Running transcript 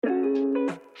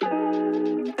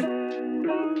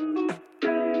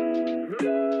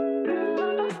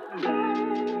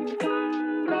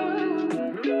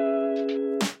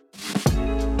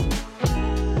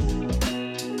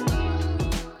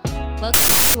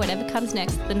whatever comes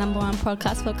next, the number one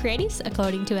podcast for creatives,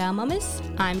 according to our mamas.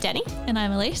 I'm Danny. And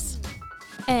I'm Elise.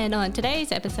 And on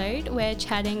today's episode, we're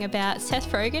chatting about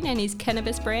Seth Rogen and his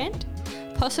cannabis brand.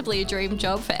 Possibly a dream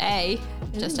job for A,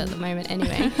 just at the moment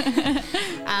anyway.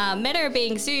 Meta are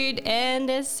being sued and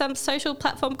there's some social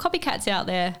platform copycats out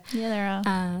there. Yeah, there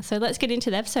are. So let's get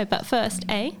into the episode. But first,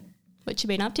 A, what you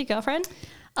been up to, girlfriend?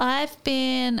 I've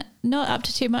been not up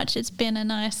to too much. It's been a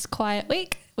nice quiet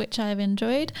week, which I've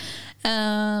enjoyed.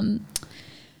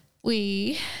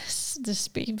 This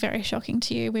be very shocking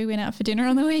to you. We went out for dinner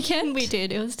on the weekend. We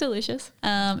did. It was delicious.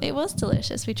 It was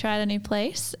delicious. We tried a new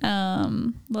place.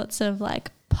 Lots of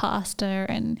like pasta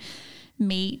and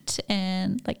meat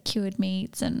and like cured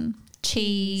meats and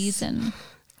cheese and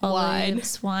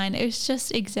olives, wine. It was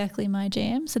just exactly my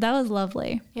jam. So that was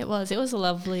lovely. It was a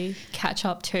lovely catch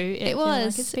up too. It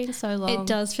was. Like it's been so long. It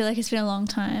does feel like it's been a long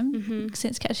time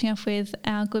since catching up with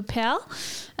our good pal.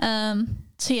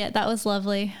 So yeah, that was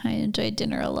lovely. I enjoyed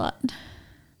dinner a lot.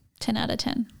 10 out of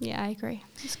 10. Yeah, I agree.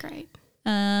 It's great.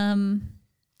 And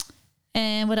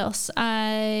what else?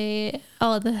 Did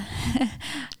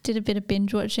a bit of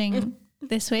binge watching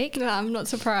this week. No, I'm not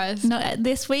surprised. No,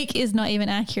 this week is not even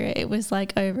accurate. It was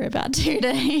like over about 2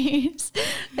 days.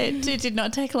 It did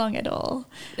not take long at all.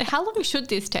 How long should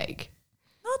this take?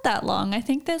 Not that long. I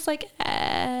think there's like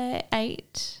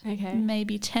 8,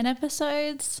 maybe 10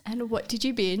 episodes. And what did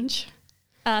you binge?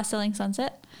 Selling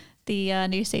Sunset. The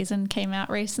new season came out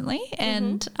recently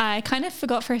and I kind of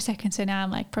forgot for a second. So now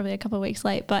I'm like probably a couple of weeks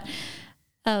late, but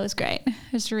it was great. It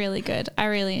was really good. I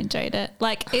really enjoyed it.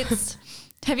 Like it's...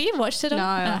 Have you watched it? No,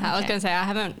 I was going to say I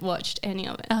haven't watched any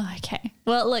of it. Oh, okay.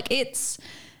 Well, look, it's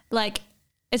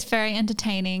very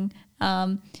entertaining.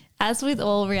 As with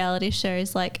all reality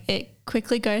shows, like it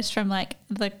quickly goes from like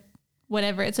the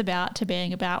whatever it's about to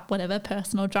being about whatever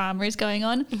personal drama is going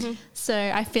on. So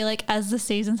I feel like as the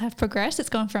seasons have progressed, it's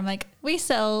gone from like we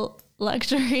sell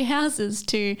luxury houses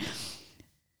to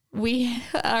we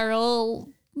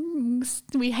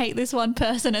hate this one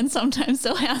person and sometimes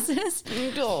sell houses.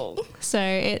 So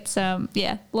it's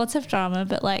lots of drama,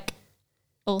 but like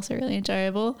also really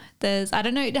enjoyable. I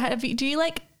don't know, do you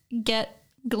like get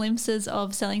glimpses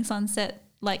of Selling Sunset?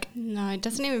 Like no, it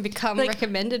doesn't even become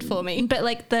recommended for me. But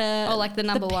like the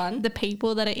number one, the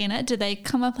people that are in it, do they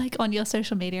come up like on your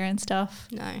social media and stuff?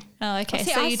 No. Oh, okay.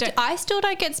 See, so I still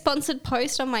don't get sponsored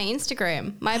posts on my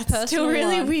Instagram. That's personal still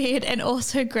really one. Weird and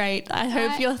also great. I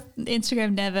hope your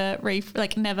Instagram never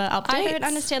updates. I don't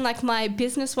understand. Like my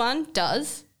business one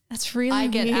does. That's really I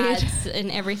get weird. ads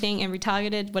and everything and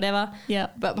retargeted, whatever. Yeah.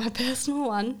 But my personal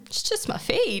one, it's just my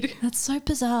feed. That's so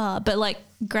bizarre, but like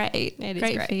great. It is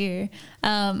great for you.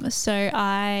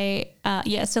 I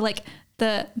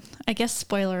guess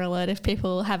spoiler alert if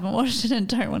people haven't watched it and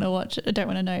don't want to watch it, don't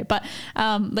want to know. But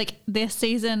like this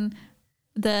season,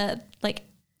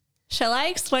 shall I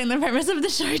explain the premise of the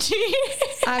show to you?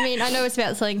 I mean, I know it's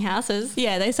about selling houses.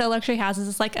 Yeah, they sell luxury houses.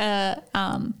 It's like a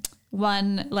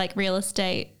one like real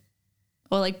estate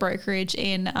or like brokerage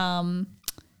in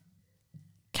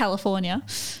California.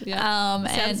 Yeah.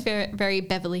 Sounds very, very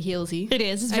Beverly Hillsy. It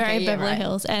is. It's very Beverly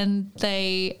Hills. And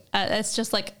they, it's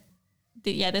just like,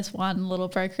 this one little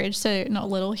brokerage. So not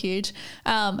little, huge.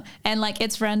 And like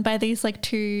it's run by these like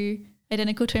 2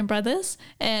 identical twin brothers.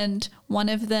 And one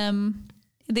of them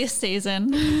this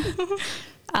season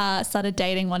started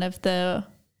dating one of the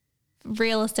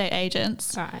real estate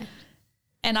agents. All right.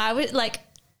 And I would like...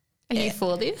 Are you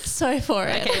for this? So for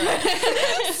it. Okay,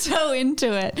 right. So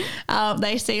into it.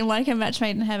 They seem like a match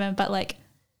made in heaven, but like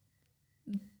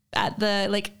at the,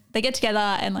 like they get together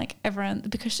and like everyone,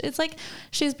 because it's like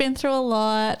she's been through a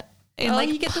lot in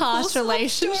past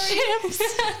relationships.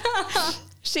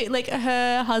 She like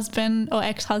her husband or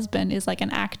ex-husband is like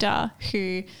an actor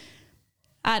who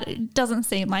it doesn't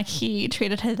seem like he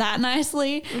treated her that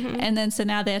nicely. And then so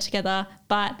now they're together,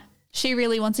 but she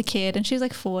really wants a kid and she's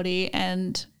like 40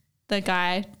 and the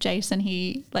guy, Jason,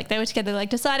 they were together like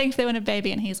deciding if they want a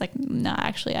baby and he's like, no,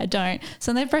 actually I don't.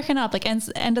 So they've broken up, like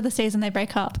end of the season they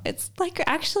break up. It's like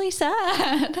actually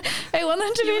sad. I want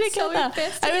them to be together.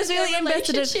 So I was really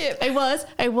invested.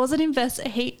 I wasn't invested.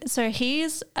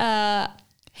 He's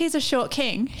a short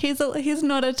king. He's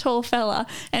not a tall fella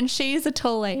and she's a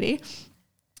tall lady.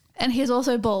 And he's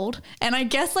also bald. And I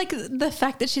guess like the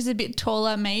fact that she's a bit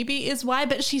taller maybe is why,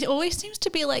 but she always seems to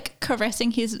be like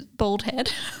caressing his bald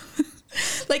head.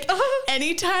 Like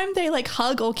anytime they like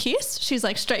hug or kiss, she's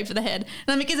like straight for the head.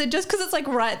 And I'm like, is it just because it's like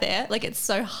right there? Like it's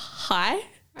so high?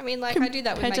 I mean, like I do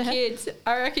that with my kids.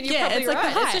 I reckon you're probably it's like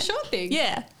right. It's a short thing.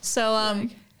 Yeah. So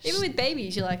even with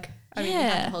babies, you're like, I mean, you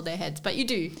have to hold their heads, but you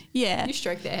do. Yeah. You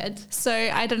stroke their heads. So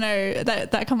I don't know,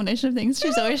 that combination of things.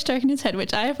 She's always stroking his head,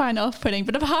 which I find off-putting.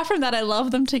 But apart from that, I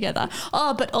love them together.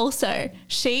 Oh, but also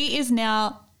she is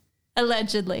now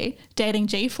allegedly dating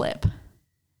G-Flip.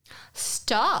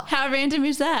 Stop. How random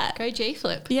is that? Go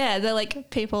G-Flip. Yeah, they're like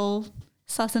people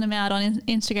sussing them out on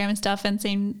Instagram and stuff, and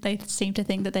they seem to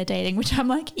think that they're dating, which I'm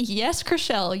like, yes,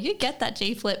 Chriselle, you get that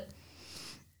G-Flip.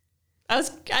 I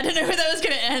don't know where that was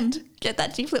going to end. Get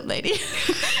that G-Flip lady.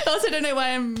 I also don't know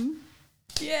why I'm...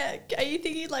 Yeah, are you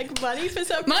thinking like money for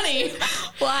some Money?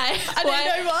 Why? I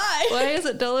don't know why. Why is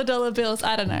it dollar bills?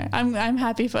 I don't know. I'm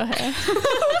happy for her.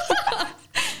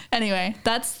 Anyway,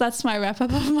 that's my wrap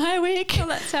up of my week. Well,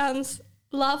 that sounds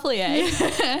lovely, eh?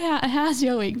 How's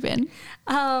your week been?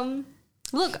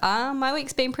 Look, my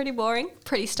week's been pretty boring.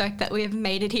 Pretty stoked that we have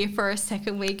made it here for a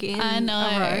second week in I know.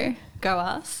 a row. Go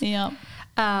us. Yep.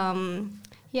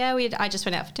 Yeah, I just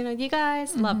went out for dinner with you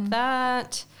guys. Loved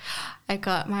that. I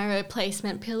got my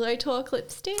replacement Pillow Talk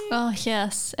lipstick. Oh,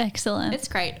 yes. Excellent. It's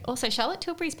great. Also, Charlotte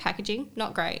Tilbury's packaging,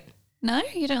 not great. No,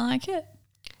 you don't like it?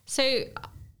 So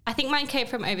I think mine came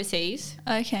from overseas.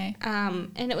 Okay.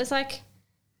 And it was like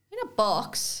in a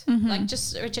box, like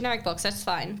just a generic box, that's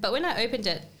fine. But when I opened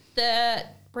it, the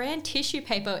brand tissue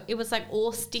paper, it was like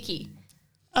all sticky.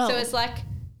 Oh. So it's like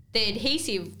the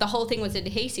adhesive, the whole thing was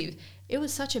adhesive. It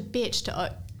was such a bitch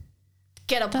to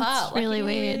get apart. That's really you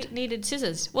weird. Needed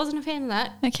scissors. Wasn't a fan of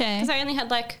that. Okay. Because I only had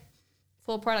like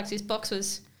 4 products. This box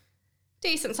was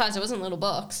decent size. It wasn't a little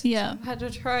box. Yeah. I had to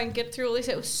try and get through all this.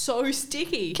 It was so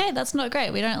sticky. Okay, that's not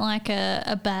great. We don't like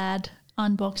a bad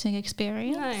unboxing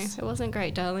experience. No, it wasn't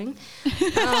great, darling.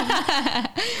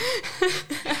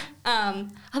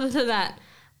 Other than that,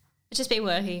 I've just been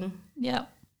working.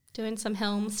 Yep. Doing some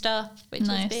Helm stuff, which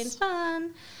has been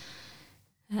fun.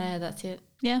 That's it.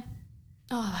 Yeah.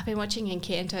 Oh, I've been watching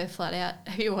Encanto flat out.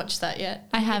 Have you watched that yet?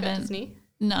 I Have you got haven't. Disney?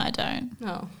 No, I don't.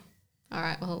 Oh. All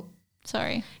right, well,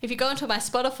 Sorry. if you go into my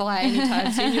Spotify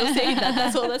anytime soon, you'll see that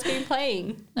that's all that's been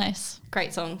playing. Nice.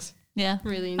 Great songs. Yeah.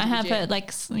 Really I have enjoyed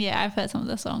heard I've heard some of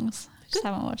the songs. Just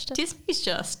haven't watched it. Disney's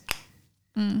just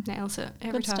nails it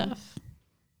every Good time. stuff.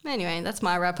 Anyway, that's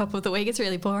my wrap up of the week. It's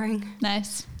really boring.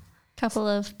 Nice. Couple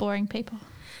of boring people.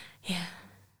 Yeah.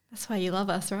 That's why you love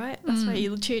us, right? That's why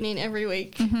you tune in every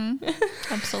week.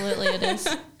 Absolutely it is.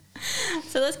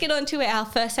 So let's get on to our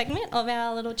first segment of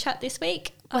our little chat this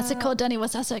week. What's it called, Danny?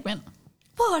 What's our segment?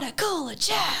 Water cooler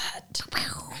chat.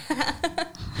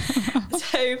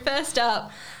 So first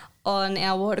up on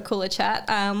our water cooler chat,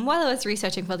 while I was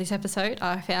researching for this episode,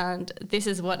 I found this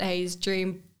is what A's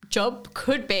dream job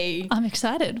could be I'm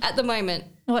excited. at the moment.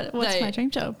 What's No. my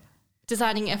dream job?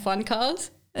 Designing F1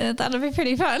 cars. That'll be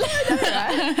pretty fun.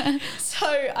 Right? So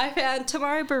I found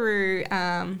Tomorrow Baru.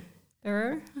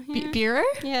 Baru? Yeah. Bureau?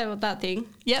 Yeah, well, that thing.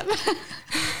 Yep.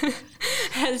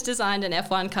 Has designed an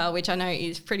F1 car, which I know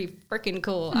is pretty freaking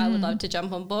cool. I would love to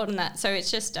jump on board on that. So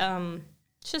it's just a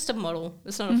model.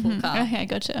 It's not a full car. Okay,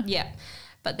 gotcha. Yeah.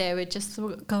 But they were just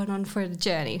going on for the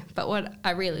journey. But what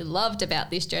I really loved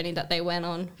about this journey that they went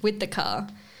on with the car,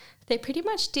 they pretty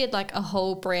much did like a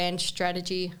whole brand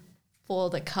strategy for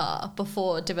the car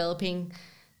before developing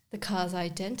the car's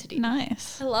identity.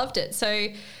 Nice. I loved it. So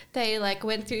they like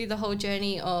went through the whole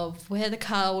journey of where the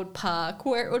car would park,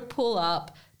 where it would pull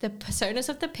up, the personas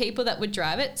of the people that would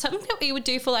drive it. Something that we would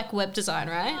do for like web design,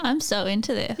 right? I'm so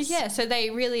into this. Yeah. So they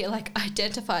really like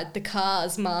identified the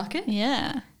car's market,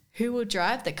 Yeah. who would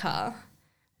drive the car,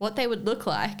 what they would look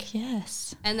like.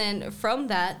 Yes. And then from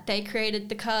that, they created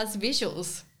the car's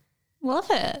visuals.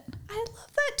 Love it. I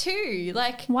love that too.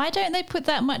 Like, Why don't they put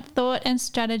that much thought and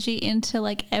strategy into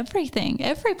like everything,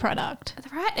 every product?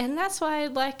 right. And that's why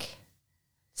like,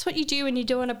 it's what you do when you're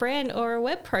doing a brand or a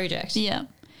web project. Yeah.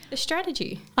 The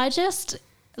strategy. I just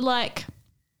like,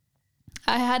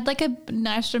 I had like a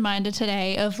nice reminder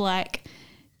today of like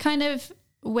kind of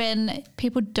when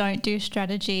people don't do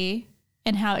strategy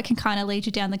and how it can kind of lead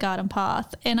you down the garden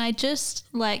path. And I just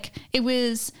like, it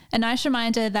was a nice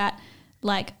reminder that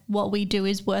like what we do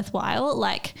is worthwhile.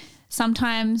 Like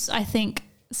sometimes I think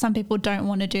some people don't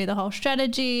want to do the whole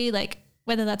strategy, like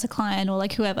whether that's a client or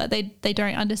like whoever, they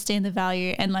don't understand the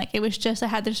value. And like, it was just, I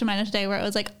had this reminder today where it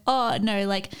was like, oh no,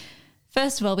 like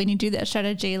first of all, when you do that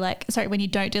strategy, when you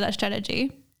don't do that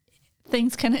strategy,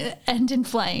 things can end in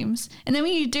flames. And then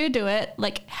when you do it,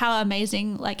 like how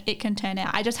amazing like it can turn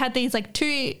out. I just had these like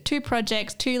two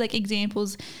projects, two like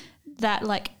examples that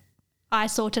like I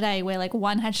saw today where like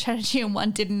one had strategy and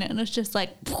one didn't. And it was just like,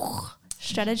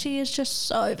 strategy is just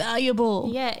so valuable.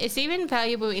 Yeah, it's even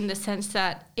valuable in the sense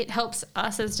that it helps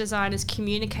us as designers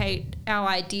communicate our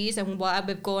ideas and why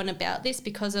we've gone about this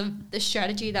because of the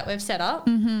strategy that we've set up.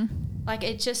 Like,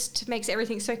 it just makes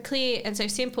everything so clear and so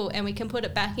simple, and we can put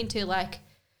it back into like,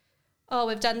 oh,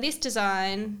 we've done this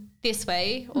design this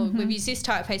way, or we've used this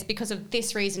typeface because of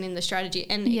this reason in the strategy.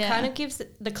 And it kind of gives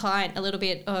the client a little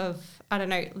bit of, I don't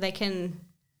know, they can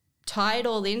tie it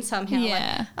all in somehow.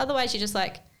 Yeah. Like, otherwise you're just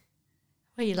like,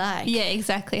 what do you like? Yeah,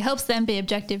 exactly. Helps them be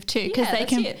objective too, because they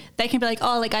can be like,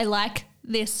 oh, like I like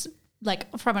this,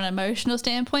 like from an emotional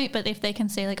standpoint, but if they can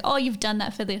see like, oh, you've done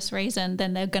that for this reason,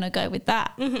 then they're going to go with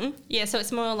that. Yeah, so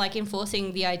it's more like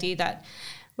enforcing the idea that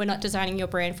we're not designing your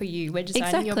brand for you, we're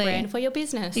designing your brand for your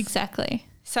business. Exactly.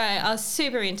 So I was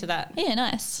super into that. Yeah,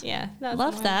 nice. Yeah.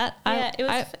 Love that. Yeah,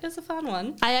 it was a fun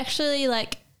one. I actually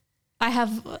I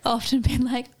have often been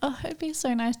like, oh, it'd be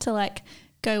so nice to like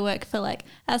go work for like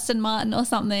Aston Martin or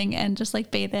something and just like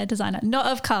be their designer. Not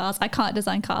of cars. I can't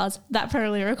design cars. That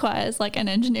probably requires like an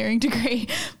engineering degree.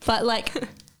 But like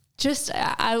just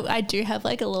I do have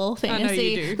like a little fantasy. I know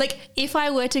you do. Like if I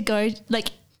were to go like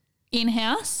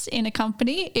in-house in a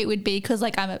company, it would be because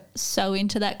like I'm so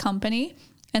into that company.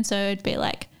 And so it'd be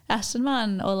like Aston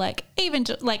Martin or like even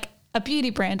just like a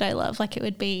beauty brand I love. Like it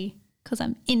would be because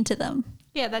I'm into them.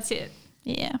 Yeah, that's it.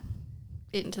 Yeah.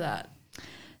 Into that.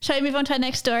 Shall we move on to our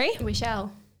next story? We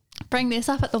shall. Bring this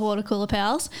up at the water cooler,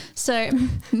 pals. So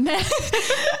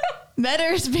Meta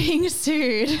is being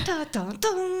sued. Dun, dun,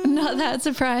 dun. Not that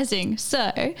surprising.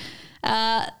 So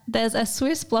there's a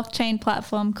Swiss blockchain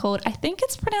platform called, I think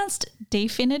it's pronounced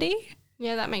Dfinity.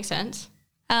 Yeah, that makes sense.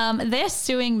 They're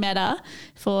suing Meta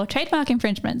for trademark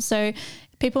infringement. So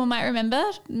people might remember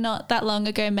not that long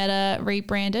ago, Meta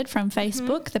rebranded from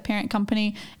Facebook, the parent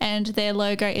company, and their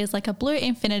logo is like a blue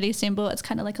infinity symbol. It's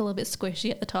kind of like a little bit squishy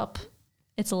at the top.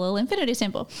 It's a little infinity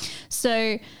symbol.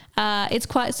 So it's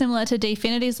quite similar to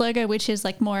Dfinity's logo, which is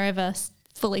like more of a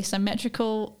fully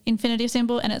symmetrical infinity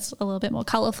symbol, and it's a little bit more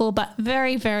colorful, but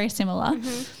very, very similar,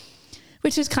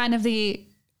 which is kind of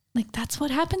that's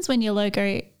what happens when your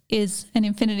logo is an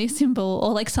infinity symbol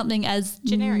or like something as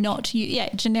generic.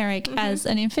 Generic as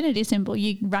an infinity symbol.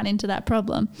 You run into that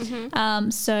problem.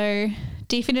 So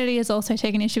Dfinity has also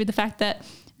taken issue with the fact that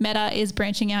Meta is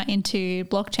branching out into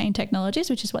blockchain technologies,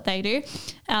 which is what they do.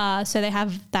 So they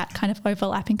have that kind of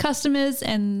overlapping customers,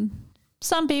 and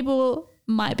some people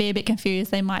might be a bit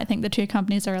confused. They might think the two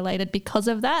companies are related because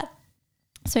of that.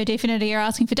 So Dfinity are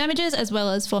asking for damages as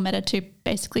well as for Meta to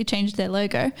basically change their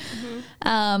logo.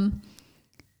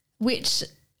 Which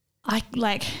I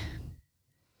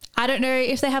don't know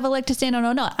if they have a leg to stand on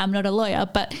or not. I'm not a lawyer,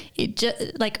 but it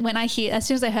just like when as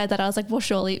soon as I heard that, I was like, well,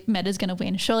 surely Meta's going to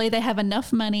win. Surely they have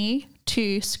enough money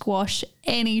to squash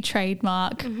any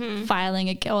trademark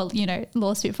filing or,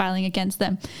 lawsuit filing against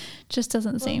them. Just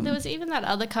doesn't seem. There was even that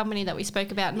other company that we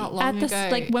spoke about not long ago.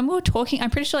 Like when we were talking,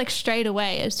 I'm pretty sure like straight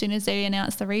away, as soon as they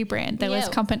announced the rebrand, there was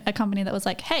a company that was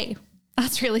like, hey,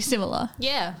 that's really similar.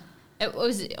 Yeah. It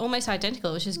was almost identical.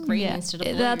 It was just green instead of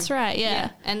blue. That's right, yeah.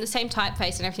 And the same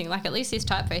typeface and everything. Like, at least this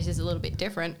typeface is a little bit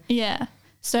different. Yeah.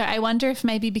 So I wonder if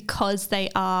maybe because they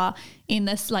are in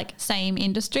this like same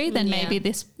industry, then maybe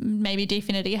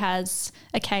Dfinity has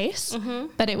a case.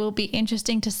 But it will be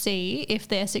interesting to see if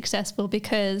they're successful,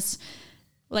 because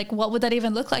like what would that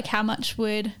even look like? How much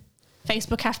would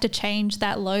Facebook have to change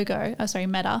that logo,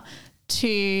 Meta,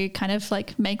 to kind of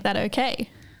like make that okay?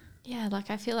 Yeah, like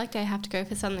I feel like they have to go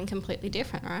for something completely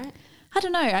different, right? I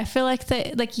don't know. I feel like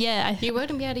you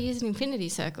wouldn't be able to use an infinity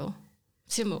circle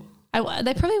symbol.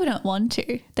 They probably wouldn't want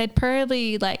to. They'd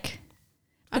probably like.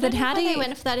 I don't know why they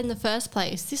went for that in the first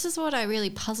place. This is what really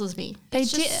puzzles me.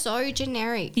 It's just so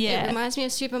generic. Yeah, it reminds me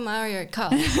of Super Mario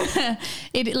Kart.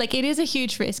 It is a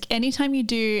huge risk. Anytime you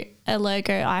do a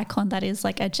logo icon that is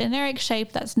like a generic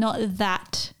shape that's not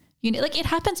that unique, like it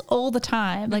happens all the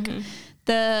time. Like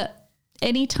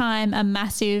anytime a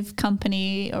massive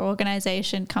company or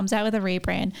organization comes out with a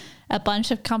rebrand, a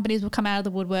bunch of companies will come out of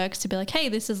the woodworks to be like, hey,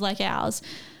 this is like ours.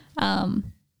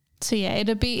 So yeah,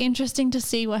 it'll be interesting to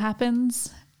see what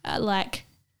happens.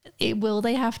 Will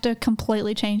they have to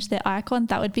completely change their icon?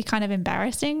 That would be kind of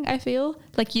embarrassing, I feel.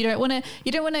 Like you don't want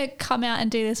to come out and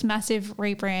do this massive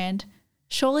rebrand.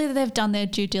 Surely they've done their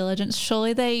due diligence.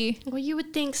 Surely Well, you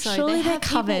would think so. Surely they're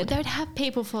covered. They would have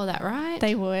people for that, right?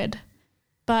 They would.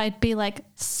 But it'd be like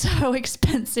so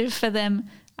expensive for them.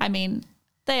 I mean,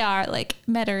 they are like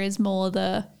Meta is more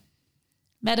the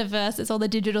metaverse. It's all the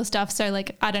digital stuff. So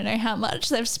like, I don't know how much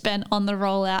they've spent on the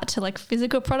rollout to like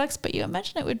physical products, but you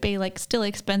imagine it would be like still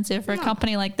expensive for a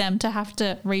company like them to have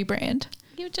to rebrand.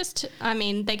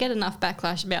 They get enough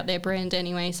backlash about their brand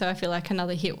anyway. So I feel like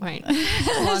another hit won't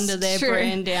wander their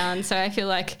brand down. So I feel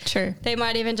like they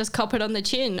might even just cop it on the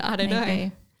chin. I don't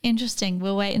know. Interesting.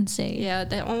 We'll wait and see. Yeah,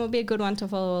 that one will be a good one to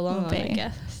follow along on, I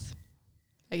guess.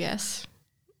 I guess.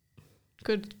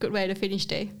 Good way to finish,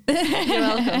 Dee. You're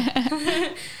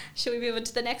welcome. Should we move on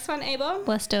to the next one, A-Bomb?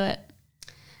 Let's do it.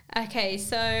 Okay,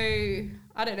 so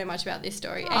I don't know much about this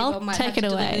story. I'll A-Bomb might take have it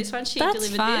to away. deliver this one. She That's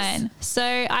delivered fine. this. So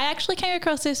I actually came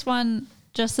across this one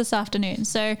just this afternoon.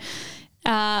 So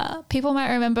people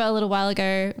might remember a little while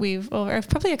ago, or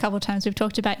probably a couple of times, we've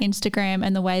talked about Instagram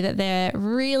and the way that they're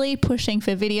really pushing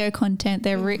for video content.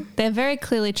 They're very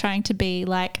clearly trying to be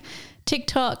like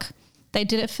TikTok. They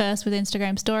did it first with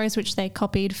Instagram stories, which they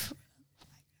copied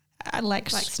like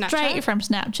straight Snapchat? from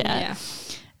Snapchat.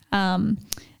 Yeah.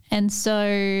 And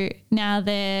so now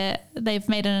they've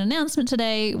made an announcement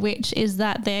today, which is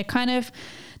that they're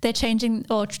changing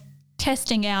or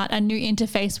testing out a new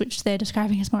interface, which they're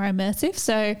describing as more immersive.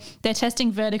 So they're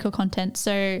testing vertical content.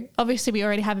 So obviously we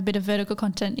already have a bit of vertical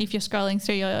content if you're scrolling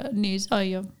through your news or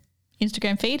your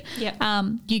Instagram feed. Yeah.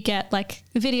 You get like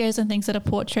videos and things that are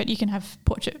portrait. You can have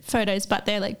portrait photos, but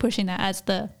they're like pushing that as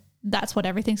that's what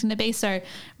everything's going to be. So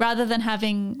rather than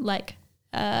having like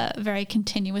a very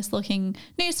continuous looking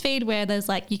news feed where there's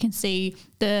like you can see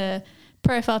the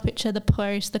profile picture, the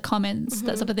post, the comments,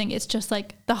 that sort of thing, it's just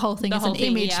like the whole thing is an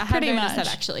image. Yeah, pretty I have much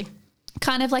noticed that actually.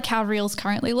 Kind of like how Reels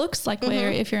currently looks, like where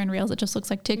if you're in Reels it just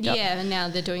looks like TikTok. Yeah, and now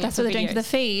they're doing That's it what for they're doing for the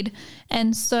feed.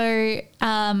 And so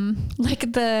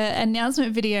like the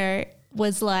announcement video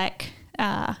was like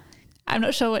I'm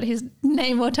not sure what his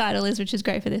name or title is, which is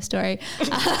great for this story.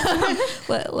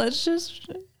 Let's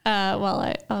just I'll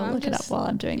look it up while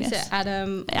I'm doing this.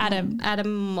 Adam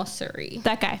Mosseri.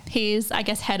 That guy. He's, I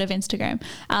guess, head of Instagram.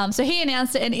 So he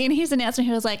announced it, and in his announcement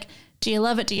he was like, do you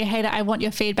love it? Do you hate it? I want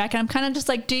your feedback. And I'm kind of just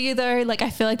like, do you though? Like, I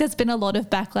feel like there's been a lot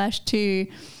of backlash to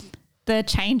the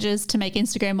changes to make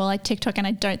Instagram more like TikTok, and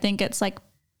I don't think it's like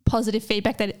positive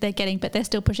feedback that they're getting, but they're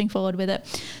still pushing forward with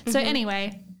it. So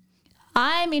anyway,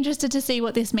 I'm interested to see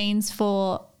what this means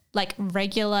for like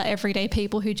regular everyday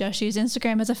people who just use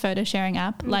Instagram as a photo sharing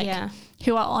app, like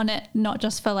who are on it not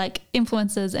just for like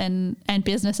influencers and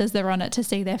businesses, they're on it to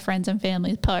see their friends and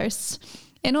family posts,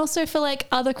 and also for like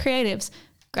other creatives,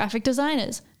 graphic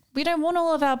designers. We don't want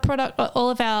all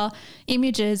of our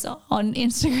images on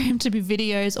Instagram to be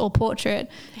videos or portrait,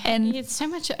 and it's so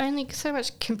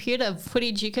much computer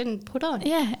footage you can put on.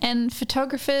 Yeah, and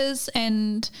photographers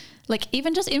and like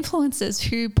even just influencers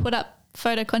who put up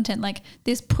photo content, like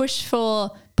this push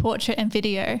for portrait and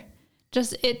video,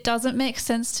 just it doesn't make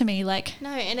sense to me. Like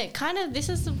no, and it kind of, this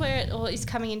is where it all is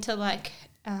coming into like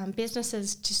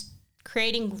businesses just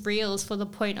creating reels for the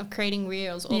point of creating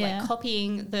reels, or like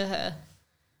copying the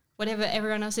whatever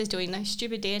everyone else is doing, those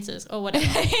stupid dances or whatever.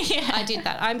 I did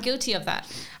that. I'm guilty of that.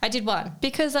 I did one.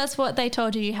 Because that's what they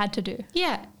told you had to do.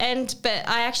 Yeah. But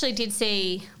I actually did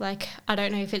see, like, I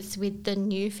don't know if it's with the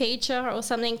new feature or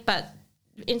something, but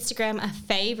Instagram are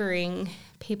favouring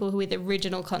people with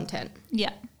original content.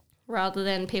 Yeah. Rather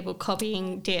than people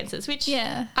copying dances, which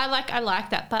I like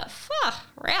that, but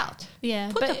route.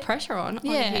 Yeah. Put the pressure on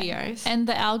videos. And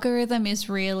the algorithm is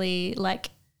really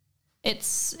like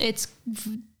it's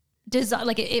design,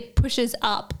 like it pushes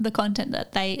up the content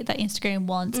that Instagram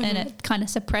wants, and it kind of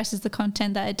suppresses the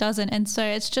content that it doesn't. And so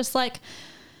it's just like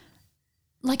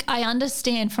I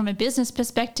understand from a business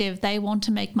perspective, they want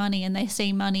to make money and they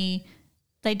see money.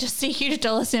 They just see huge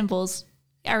dollar symbols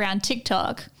around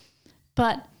TikTok.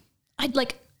 But I'd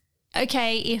like,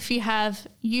 okay, if you have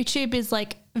YouTube is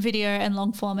like video and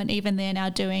long form, and even they're now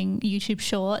doing YouTube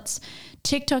shorts.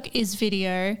 TikTok is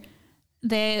video.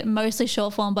 They're mostly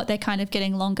short form, but they're kind of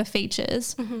getting longer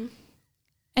features. And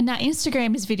now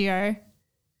Instagram is video.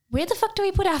 Where the fuck do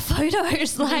we put our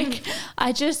photos? Like,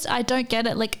 I don't get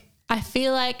it. Like, I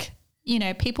feel like, you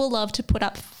know, people love to put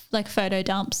up like photo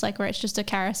dumps, like where it's just a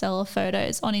carousel of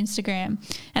photos on Instagram.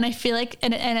 And I feel like,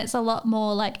 and it's a lot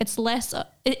more like, it's less,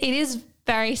 it is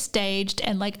very staged,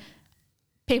 and like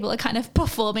people are kind of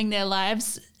performing their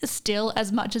lives still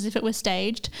as much as if it was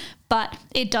staged. But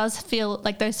it does feel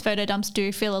like those photo dumps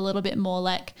do feel a little bit more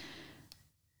like,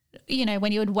 you know,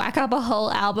 when you would whack up a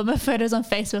whole album of photos on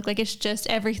Facebook, like it's just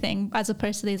everything, as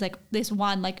opposed to these like this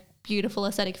one like beautiful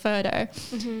aesthetic photo.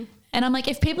 And I'm like,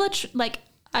 if people are like,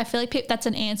 I feel like that's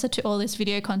an answer to all this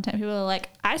video content. People are like,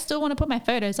 I still want to put my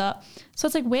photos up. So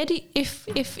it's like, where do you, if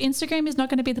Instagram is not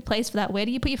going to be the place for that, where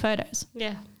do you put your photos?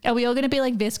 Yeah. Are we all going to be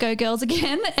like Visco girls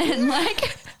again? And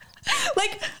like,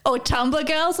 or Tumblr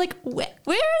girls? Like, where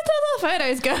do the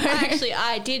photos go? Actually,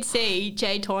 I did see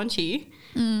Jay Taunchy.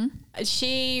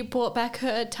 She brought back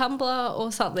her Tumblr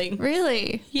or something.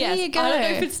 Really? Yes. There you go. I don't know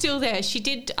if it's still there. She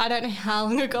did, I don't know how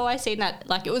long ago I seen that.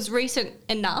 Like, it was recent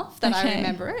enough that I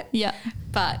remember it. Yeah.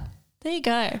 But There you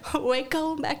go. We're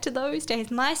going back to those days.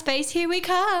 MySpace, here we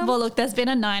come. Well, look, there's been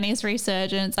a 90s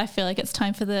resurgence. I feel like it's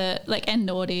time for the, like, and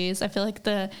noughties. I feel like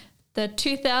the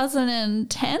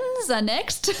 2010s are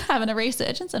next, having a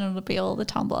resurgence, and it'll be all the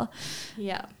Tumblr.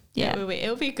 Yeah. Yeah.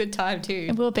 It'll be a good time too.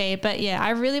 It will be. But yeah, I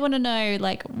really want to know,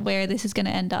 like, where this is going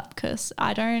to end up, because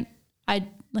I don't I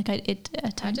get just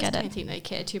it. don't think they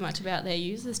care too much about their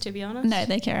users, to be honest. No,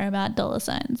 they care about dollar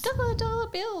signs. Dollar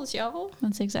bills, y'all.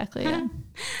 That's exactly it.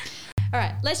 All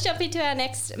right, let's jump into our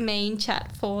next main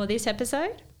chat for this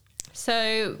episode.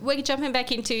 So we're jumping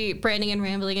back into branding and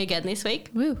rambling again this week.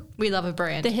 Woo. We love a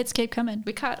brand. The hits keep coming.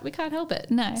 We can't help it.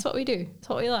 No. It's what we do. It's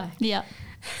what we like. Yeah.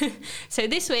 So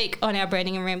this week on our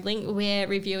branding and rambling, we're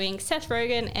reviewing Seth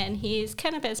Rogen and his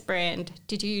cannabis brand.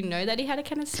 Did you know that he had a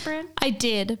cannabis brand? I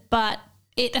did, but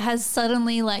it has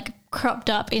suddenly, like, cropped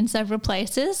up in several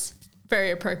places.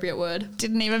 Very appropriate word.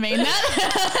 Didn't even mean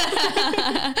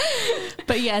that.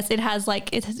 But yes, it has, like,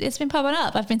 it's been popping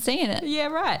up. I've been seeing it. Yeah,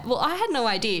 right. Well, I had no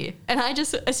idea. And I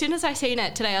just, as soon as I seen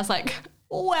it today, I was like,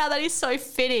 wow, that is so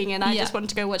fitting. And I just wanted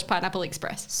to go watch Pineapple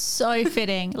Express. So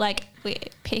fitting. Like,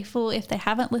 people, if they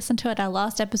haven't listened to it, our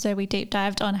last episode, we deep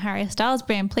dived on Harry Styles'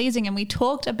 brand Pleasing, and we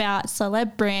talked about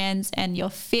celeb brands and your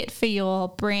fit for your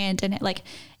brand, and, like,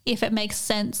 if it makes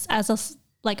sense as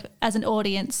an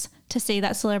audience to see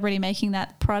that celebrity making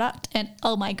that product. And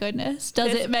oh my goodness,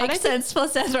 does it make sense for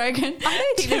Seth Rogen? I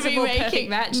don't think there's a more perfect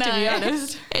match, to be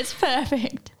honest. It's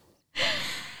perfect.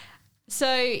 So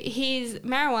his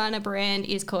marijuana brand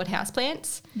is called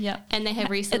Houseplants. Yeah. And they have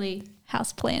recently...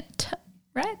 Houseplant,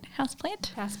 right?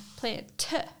 Houseplant?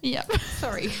 Houseplant. Yep.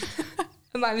 Sorry.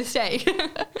 My mistake.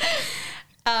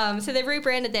 So they've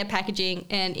rebranded their packaging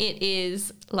and it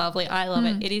is lovely. I love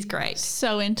it. It is great.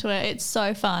 So into it. It's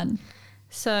so fun.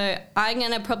 So I'm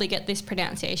going to probably get this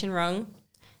pronunciation wrong.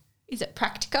 Is it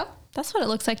Practica? That's what it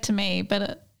looks like to me,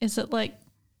 but is it like,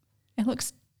 it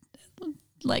looks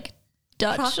like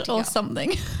Dutch Practica. or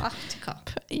something. Practica.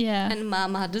 Yeah. And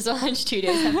Mama Design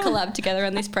Studios have collabed together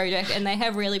on this project and they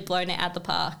have really blown it out the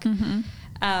park.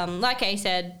 Mm-hmm. Like I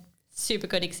said, super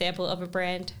good example of a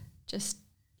brand, just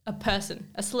a person,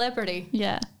 a celebrity.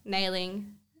 Yeah.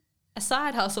 Nailing a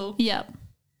side hustle. Yep.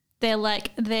 They're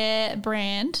like their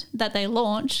brand that they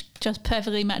launch just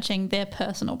perfectly matching their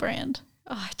personal brand.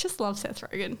 Oh, I just love Seth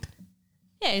Rogen.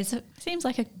 Yeah, he seems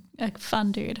like a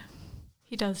fun dude.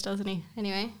 He does, doesn't he?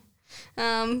 Anyway.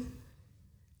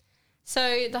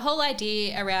 So the whole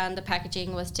idea around the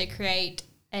packaging was to create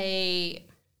a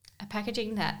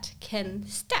packaging that can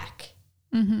stack.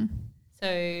 Mm-hmm.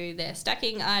 So they're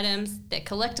stacking items, they're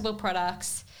collectible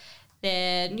products,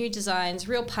 they're new designs,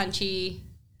 real punchy,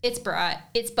 it's bright,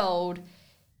 it's bold,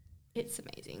 it's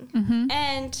amazing. Mm-hmm.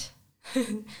 And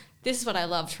this is what I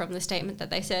loved from the statement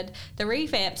that they said, the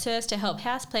revamp serves to help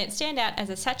houseplants stand out as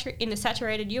in the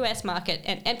saturated US market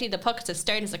and empty the pockets of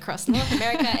stoners across North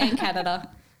America and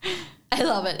Canada. I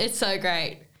love it. It's so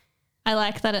great. I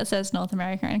like that it says North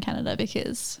America and Canada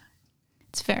because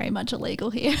it's very much illegal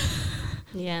here.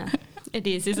 Yeah, it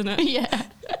is, isn't it? Yeah.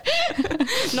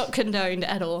 Not condoned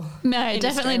at all. No,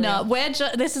 definitely not.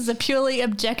 This is a purely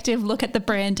objective look at the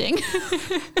branding.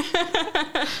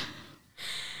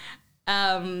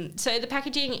 So the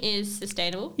packaging is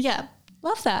sustainable. Yeah,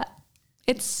 love that.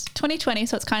 It's 2020,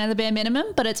 so it's kind of the bare minimum,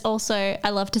 but it's also, I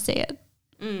love to see it.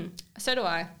 So do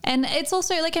I. And it's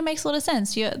also like, it makes a lot of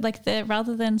sense. You're like,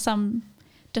 rather than some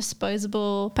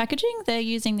disposable packaging, they're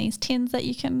using these tins that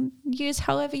you can use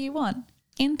however you want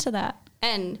into that.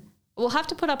 And we'll have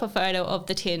to put up a photo of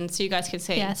the tin so you guys can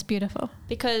see. Yeah, it's beautiful.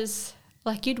 Because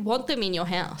like you'd want them in your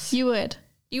house. You would.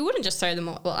 You wouldn't just throw them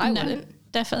on. Well, I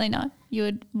wouldn't. Definitely not. You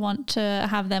would want to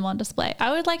have them on display. I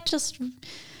would like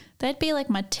they'd be like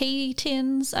my tea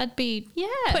tins. I'd be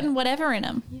putting whatever in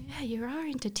them. Yeah, you are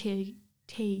into tea.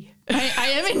 I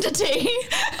am into tea.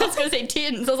 I was going to say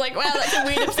tins. I was like, wow, that's a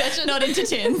weird obsession. Not into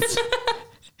tins.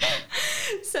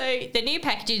 So the new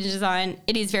packaging design,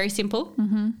 it is very simple.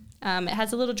 Mm-hmm. It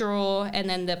has a little drawer and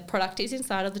then the product is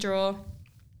inside of the drawer.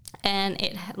 And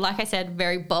it, like I said,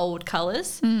 very bold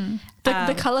colours.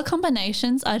 The colour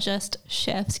combinations are just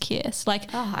chef's kiss. Like,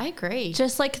 oh, I agree.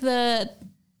 Just like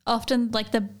often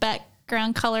like the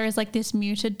background colour is like this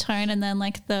muted tone and then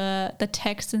like the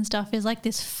text and stuff is like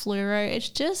this fluoro. It's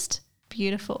just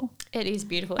beautiful. It is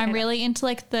beautiful. I'm really into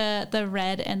like the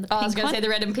red and the pink. I was going to say the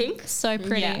red and pink. So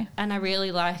pretty. Yeah. And I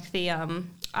really like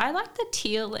I like the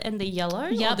teal and the yellow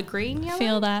or the green yellow.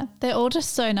 Feel that. They're all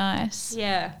just so nice.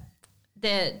 Yeah.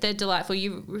 They're delightful.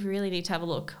 You really need to have a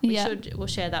look. We'll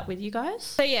share that with you guys.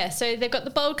 So yeah, so they've got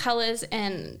the bold colours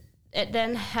and it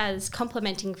then has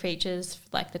complementing features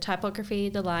like the typography,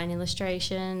 the line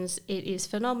illustrations. It is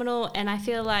phenomenal. And I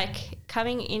feel like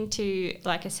coming into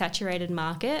like a saturated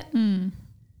market,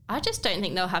 I just don't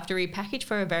think they'll have to repackage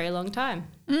for a very long time.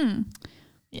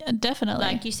 Yeah, definitely.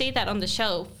 Like you see that on the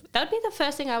shelf. That would be the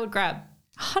first thing I would grab.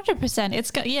 100%. It's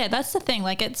got, yeah, that's the thing.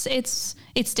 Like it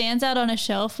stands out on a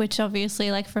shelf, which obviously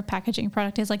like for a packaging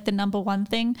product is like the number one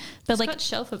thing. But It's like got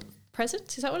shelf of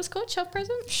presents. Is that what it's called? Shelf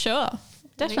presents? sure,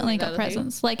 definitely got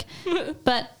presents. Like,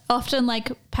 but often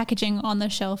like packaging on the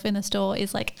shelf in the store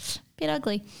is like a bit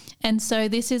ugly, and so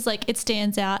this is like it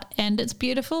stands out and it's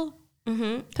beautiful.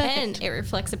 Perfect. And it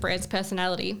reflects the brand's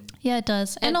personality. Yeah, it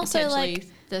does. And also like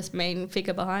this main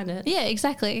figure behind it. yeah,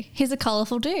 exactly. He's a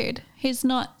colourful dude. He's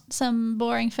not some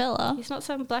boring fella. He's not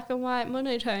some black and white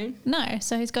monotone. No,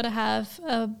 so he's got to have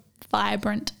a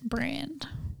vibrant brand.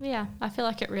 Yeah, I feel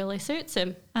like it really suits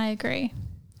him. I agree.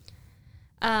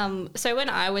 So when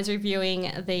I was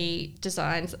reviewing the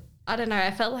designs, I don't know, I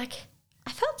don't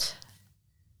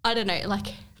know,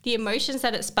 like the emotions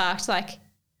that it sparked, like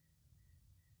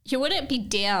you wouldn't be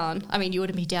down. I mean, you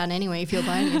wouldn't be down anyway if you're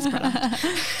buying this product.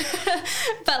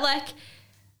 But like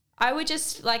I would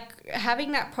just like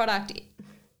having that product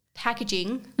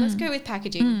packaging. Let's go with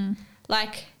packaging.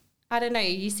 Like, I don't know,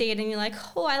 you see it and you're like,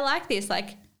 oh, I like this.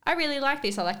 Like, I really like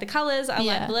this. I like the colours. I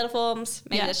like the letter forms.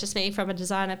 Maybe that's just me from a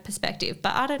designer perspective,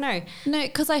 but I don't know. No,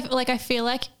 because I feel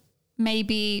like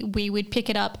maybe we would pick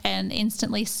it up and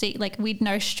instantly see, like we'd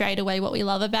know straight away what we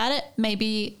love about it.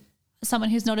 Maybe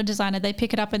someone who's not a designer, they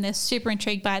pick it up and they're super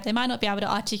intrigued by it. They might not be able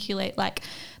to articulate, like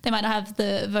they might not have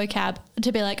the vocab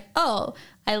to be like, oh,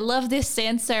 I love this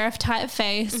sans serif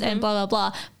typeface and blah,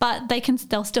 blah, blah. But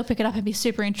they'll still pick it up and be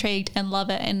super intrigued and love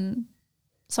it. And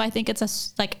so I think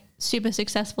it's like super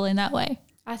successful in that way.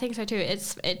 I think so too.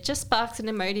 It just sparks an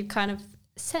emotive kind of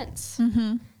sense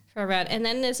for around. And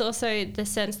then there's also the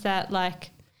sense that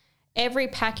like every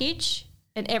package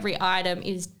and every item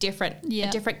is different, a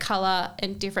different colour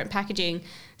and different packaging.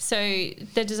 So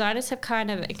the designers have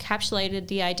kind of encapsulated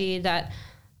the idea that,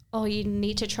 oh, you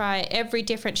need to try every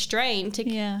different strain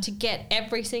to get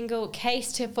every single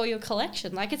case for your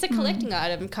collection. Like it's a collecting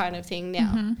item kind of thing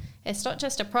now. It's not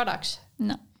just a product.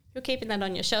 No. You're keeping that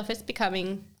on your shelf. It's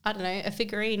becoming, I don't know, a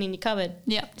figurine in your cupboard.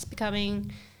 Yeah. It's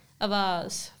becoming a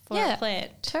vase for a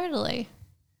plant. Totally.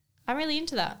 I'm really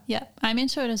into that. Yeah, I'm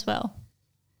into it as well.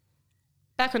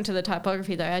 Back onto the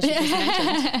typography though, as you just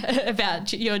mentioned,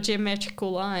 about your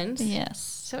geometrical lines. Yes.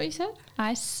 So what you said?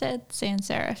 I said sans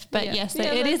serif, but yes,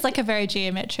 it is like a very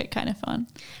geometric kind of font.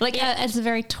 Like it's a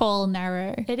very tall,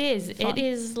 narrow. It is. Font. It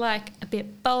is like a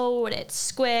bit bold. It's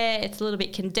square. It's a little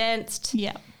bit condensed.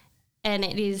 Yeah. And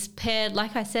it is paired,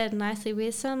 like I said, nicely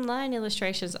with some line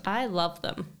illustrations. I love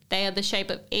them. They are the shape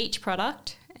of each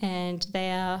product and they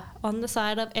are on the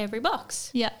side of every box.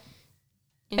 Yeah.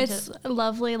 It's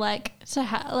lovely, like, to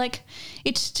have, like,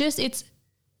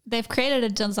 they've created a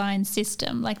design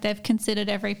system. Like, they've considered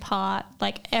every part,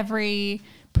 like, every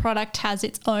product has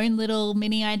its own little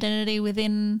mini identity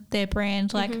within their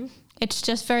brand. Like, it's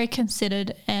just very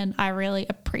considered and I really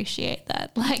appreciate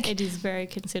that. Like, it is very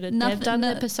considered. They've done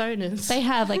their personas. They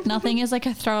have, like, nothing is like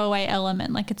a throwaway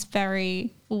element. Like, it's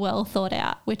very well thought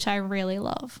out, which I really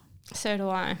love. So do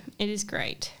I. It is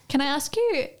great. Can I ask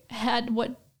you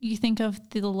what you think of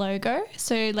the logo?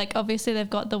 So like obviously they've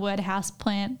got the word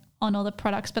houseplant on all the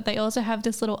products, but they also have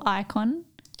this little icon.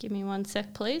 Give me 1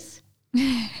 sec, please.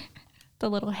 The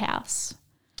little house.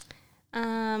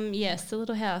 Yes, the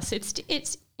little house.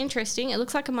 It's interesting. It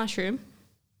looks like a mushroom.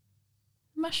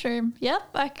 Mushroom. Yep.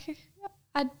 I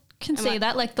can see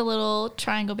that. Like the little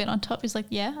triangle bit on top is like,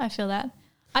 yeah, I feel that.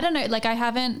 I don't know. Like I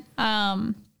haven't,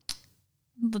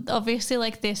 obviously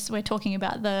like this, we're talking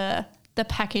about the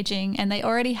packaging and they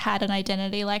already had an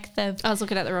identity. Like I was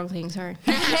looking at the wrong thing, sorry.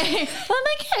 Well, I'm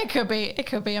like, yeah, it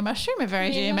could be a mushroom, a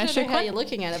very geometric I don't know how you're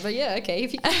looking at it, but yeah, okay.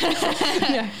 If you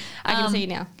I can see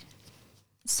now.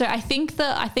 So I think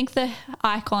the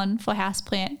icon for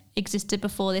houseplant existed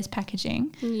before this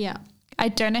packaging. Yeah. I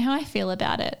don't know how I feel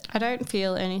about it. I don't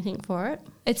feel anything for it.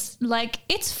 It's like,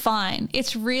 it's fine.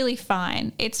 It's really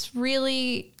fine. It's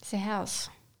a house.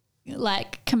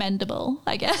 Like commendable,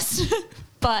 I guess.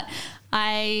 But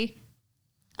I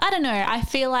don't know. I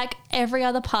feel like every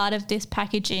other part of this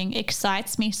packaging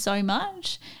excites me so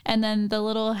much. And then the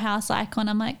little house icon,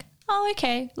 I'm like, oh,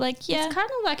 okay. Like, yeah. It's kind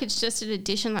of like it's just an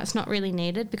addition that's not really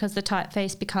needed because the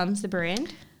typeface becomes the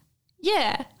brand.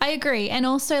 Yeah, I agree. And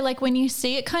also like when you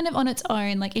see it kind of on its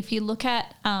own, like if you look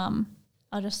at, I'll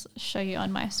just show you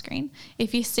on my screen.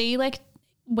 If you see like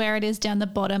where it is down the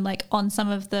bottom, like on some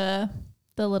of the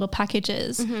the little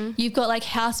packages, you've got like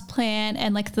houseplant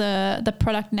and like the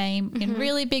product name in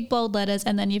really big bold letters,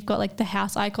 and then you've got like the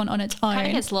house icon on its own. Kind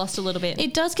of gets lost a little bit.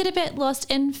 It does get a bit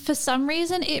lost, and for some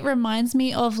reason it reminds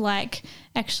me of like,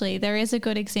 actually there is a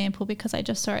good example because I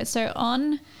just saw it. So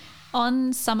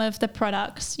on some of the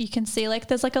products you can see like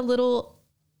there's like a little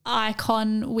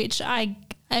icon which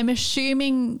I'm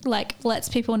assuming like lets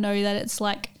people know that it's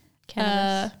like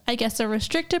I guess a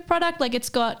restricted product. Like it's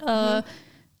got a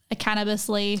cannabis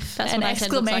leaf, That's an what I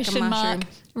said, looks like a exclamation mark,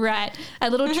 mushroom. right? A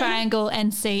little triangle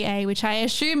and CA, which I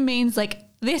assume means like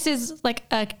this is like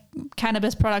a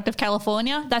cannabis product of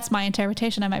California. That's my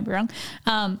interpretation. I might be wrong.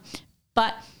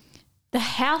 But the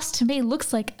house to me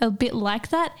looks like a bit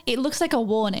like that. It looks like a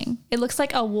warning. It looks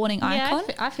like a warning icon.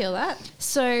 I feel that.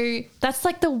 So that's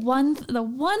like the one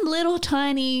little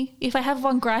tiny, if I have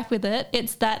one gripe with it,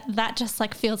 it's that just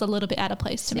like feels a little bit out of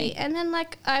place to me. And then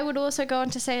like I would also go on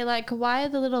to say like, why are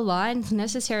the little lines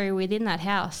necessary within that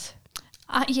house?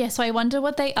 Yeah, so I wonder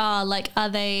what they are. Like, are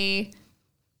they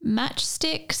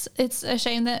matchsticks? It's a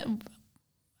shame that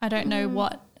I don't know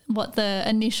what the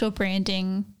initial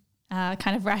branding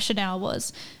kind of rationale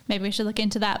was. Maybe we should look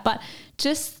into that. But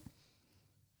just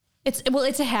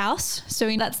it's a house,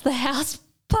 so that's the house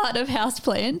part of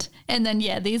houseplant, and then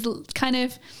these kind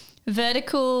of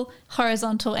vertical,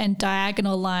 horizontal, and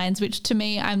diagonal lines, which to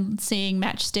me I'm seeing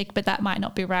matchstick, but that might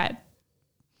not be right.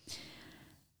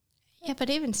 Yeah, but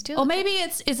even still, or maybe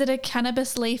is it a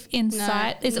cannabis leaf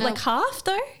inside? Is it like half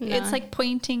though? No. It's like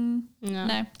pointing.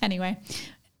 No. Anyway,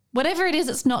 whatever it is,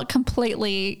 it's not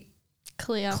completely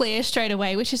clear straight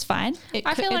away, which is fine.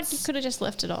 I feel like you could have just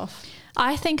left it off.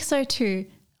 I think so too.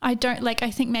 I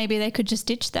think maybe they could just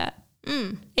ditch that.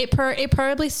 It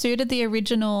probably suited the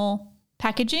original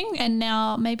packaging, and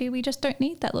now maybe we just don't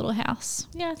need that little house.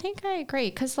 Yeah, I think I agree,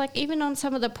 because like even on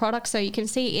some of the products, so you can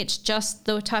see it's just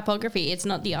the typography. It's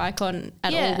not the icon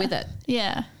at all with it.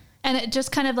 Yeah, and it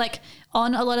just kind of like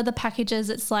on a lot of the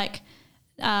packages, it's like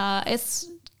it's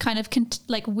kind of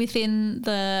like within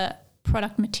the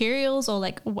product materials, or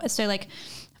like so like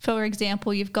for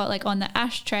example, you've got like on the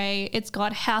ashtray, it's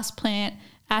got houseplant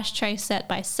ashtray set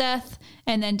by Seth,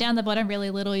 and then down the bottom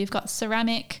really little you've got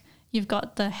ceramic, you've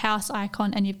got the house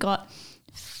icon, and you've got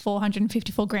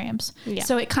 454 grams. Yeah.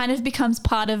 So it kind of becomes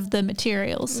part of the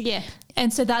materials. Yeah.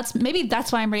 And so that's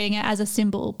why I'm reading it as a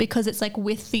symbol, because it's like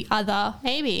with the other.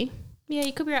 Maybe. Yeah,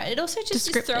 you could be right. It also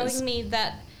just is throwing me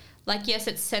that, like, yes,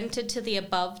 it's centered to the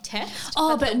above text.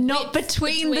 Oh, but not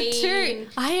between the two.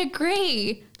 I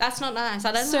agree. That's not nice.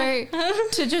 I don't know.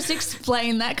 So to just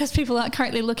explain that, because people aren't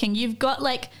currently looking, you've got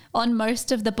like on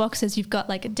most of the boxes, you've got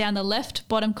like down the left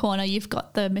bottom corner, you've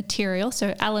got the material,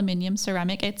 so aluminium,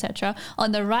 ceramic, etc.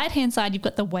 On the right hand side, you've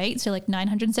got the weight, so like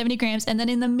 970 grams. And then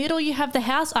in the middle, you have the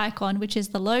house icon, which is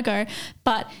the logo,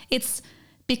 but it's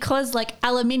because like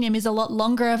aluminium is a lot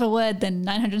longer of a word than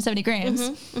 970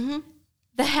 grams.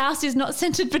 The house is not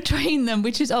centered between them,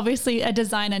 which is obviously a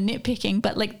designer nitpicking,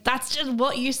 but like that's just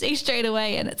what you see straight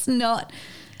away, and it's not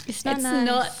nice.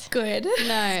 Not good. No,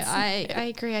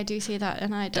 I agree. I do see that,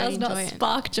 and I don't enjoy it. Does not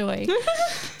spark joy.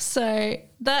 So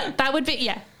that would be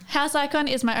house icon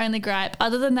is my only gripe.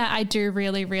 Other than that, I do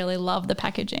really, really love the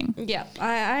packaging. Yeah,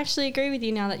 I actually agree with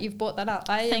you now that you've brought that up.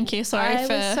 Thank you. Sorry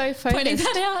for pointing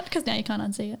that out, because now you can't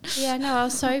unsee it. Yeah, no, I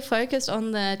was so focused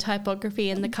on the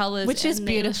typography and the colours, which is and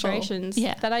beautiful, the illustrations,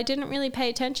 that I didn't really pay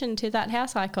attention to that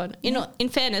house icon. In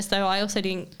fairness, though, I also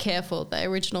didn't care for the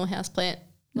original houseplant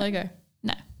logo.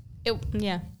 No.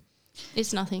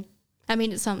 It's nothing. I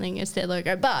mean, it's something. It's their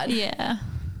logo, but yeah,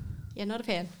 not a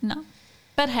fan. No,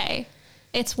 but hey.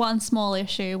 It's one small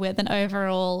issue with an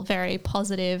overall very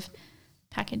positive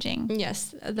packaging.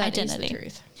 Yes, that identity. Is the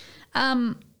truth.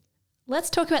 Let's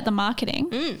talk about the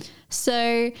marketing.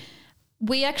 So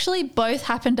we actually both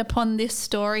happened upon this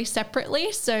story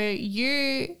separately. So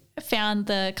you found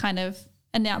the kind of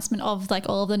announcement of like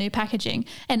all of the new packaging,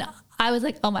 and I was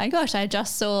like, oh my gosh, I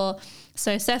just saw.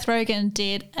 So Seth Rogen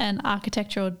did an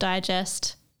Architectural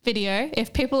Digest video.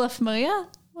 If people are familiar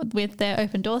with their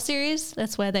Open Door series,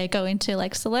 that's where they go into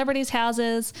like celebrities'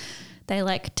 houses, they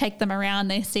like take them around,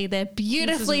 they see their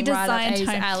beautifully designed home.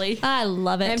 Alley. I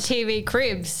love it. MTV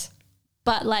Cribs,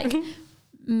 but like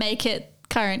make it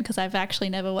current, because I've actually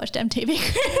never watched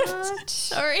MTV Cribs.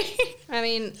 Sorry. I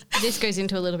mean, this goes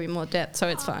into a little bit more depth, so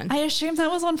it's fine. I assume that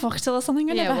was on Foxtel or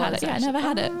something. I never had it. Yeah, I never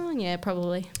had it. Yeah,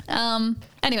 probably.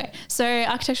 Anyway, so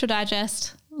Architectural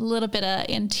Digest, a little bit of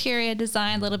interior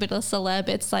design, a little bit of celeb.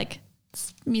 It's like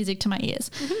music to my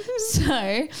ears.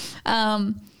 So,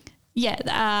 I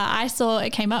saw it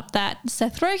came up that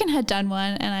Seth Rogen had done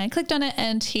one, and I clicked on it,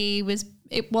 and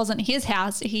it wasn't his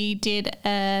house. He did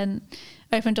a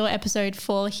open door episode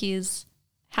for his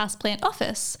houseplant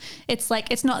office. It's like,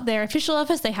 it's not their official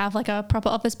office. They have like a proper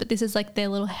office, but this is like their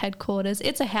little headquarters.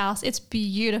 It's a house. It's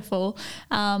beautiful.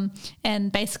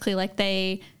 And basically like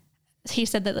he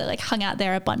said that they like hung out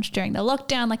there a bunch during the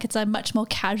lockdown. Like it's a much more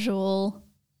casual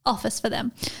office for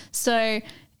them. So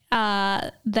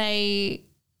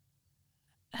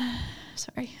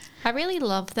sorry. I really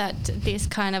love that this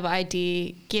kind of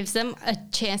idea gives them a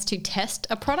chance to test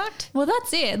a product. Well,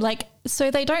 that's it. Like, so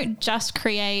they don't just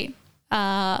create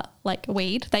like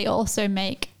weed, they also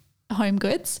make home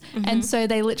goods. And so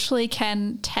they literally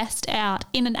can test out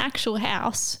in an actual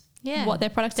house what their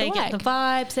products are like. They get the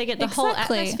vibes, they get the whole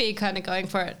atmosphere kind of going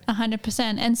for it. 100%.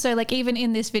 And so like even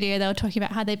in this video, they were talking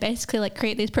about how they basically like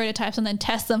create these prototypes and then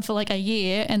test them for like a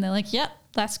year and they're like, yep,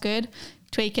 that's good.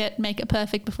 Tweak it, make it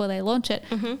perfect before they launch it,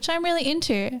 which I'm really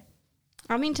into.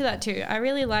 I'm into that too. I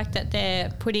really like that they're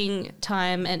putting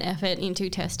time and effort into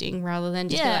testing rather than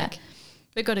just be like,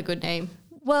 we've got a good name.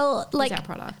 Well, like our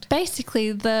product.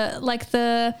 Basically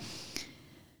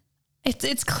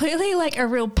it's clearly like a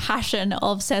real passion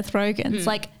of Seth Rogen's.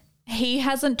 Like he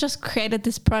hasn't just created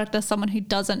this product as someone who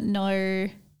doesn't know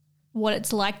what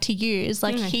it's like to use.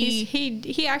 Like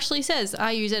he actually says,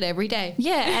 I use it every day.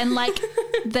 Yeah. And like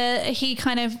he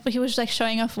was like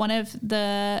showing off one of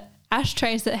the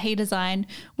ashtrays that he designed,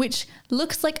 which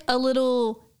looks like a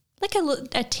little, like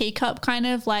a teacup, kind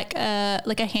of like a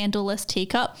handleless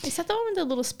teacup. Is that the one with the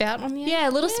little spout on the end? Yeah,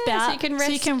 a little spout. So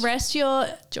you can rest your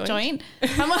joint.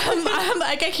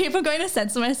 I keep on going to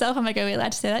censor myself. I'm like, are we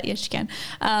allowed to say that? Yes, you can.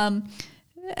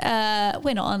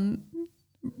 We're not on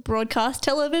broadcast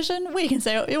television. We can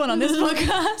say what we want on this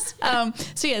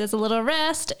podcast. So yeah, there's a little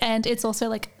rest, and it's also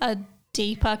like a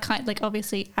deeper kind, like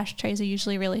obviously ashtrays are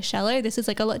usually really shallow. This is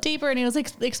like a lot deeper, and he was like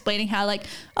explaining how like,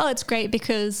 oh, it's great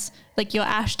because like your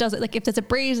ash doesn't, like if there's a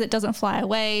breeze, it doesn't fly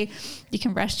away. You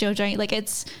can rest your joint. Like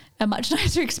it's a much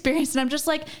nicer experience. And I'm just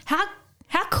like,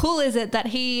 how cool is it that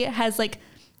he has like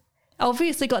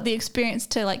obviously got the experience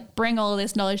to like bring all of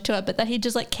this knowledge to it, but that he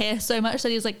just like cares so much that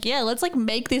he's like, yeah, let's like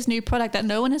make this new product that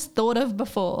no one has thought of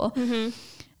before.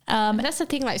 That's the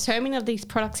thing, like so many of these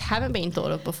products haven't been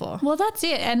thought of before. Well, that's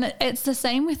it. And it's the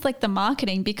same with like the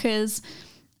marketing, because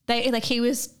they like, he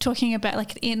was talking about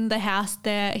like in the house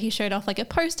there, he showed off like a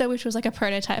poster, which was like a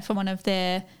prototype for one of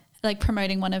their, like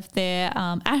promoting one of their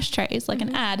ashtrays, like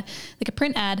an ad, like a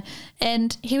print ad.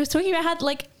 And he was talking about how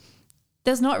like,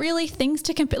 there's not really things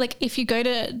to compare. Like if you go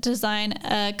to design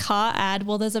a car ad,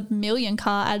 well, there's a million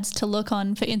car ads to look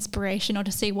on for inspiration or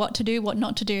to see what to do, what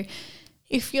not to do.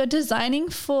 If you're designing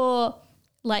for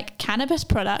like cannabis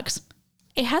products,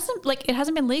 it hasn't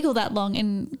been legal that long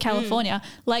in California.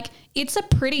 Like it's a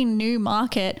pretty new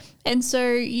market. And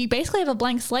so you basically have a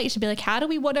blank slate to be like, how do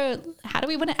we want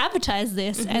to advertise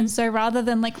this? And so rather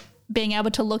than like being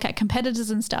able to look at competitors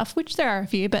and stuff, which there are a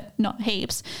few, but not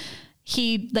heaps,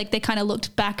 they kind of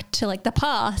looked back to like the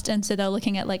past. And so they're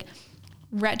looking at like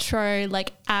retro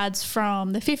like ads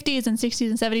from the 50s and 60s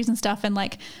and 70s and stuff, and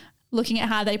like looking at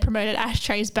how they promoted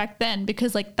ashtrays back then,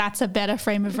 because like that's a better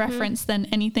frame of reference than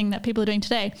anything that people are doing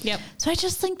today. Yep. So I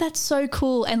just think that's so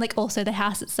cool. And like also the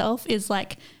house itself is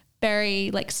like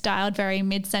very like styled, very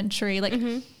mid-century. Like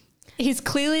he's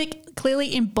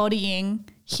clearly embodying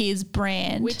his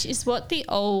brand, which is what the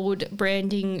old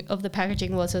branding of the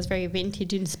packaging was very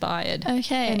vintage inspired.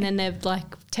 Okay. And then they've like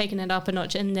taken it up a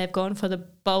notch and they've gone for the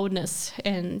boldness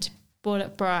and brought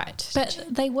it bright. But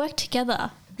they work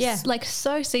together. Yeah. Like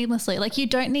so seamlessly. Like you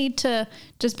don't need to,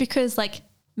 just because like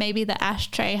maybe the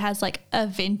ashtray has like a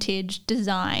vintage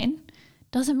design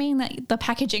doesn't mean that the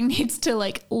packaging needs to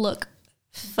like look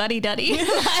fuddy-duddy.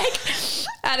 Like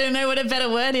I don't know what a better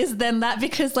word is than that,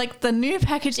 because like the new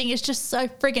packaging is just so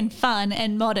friggin' fun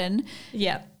and modern.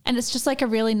 Yeah. And it's just like a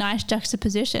really nice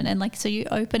juxtaposition. And like, so you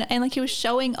open it and like he was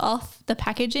showing off the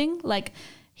packaging. Like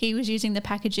he was using the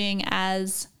packaging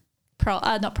as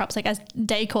not props, like as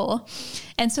decor.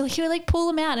 And so he would like pull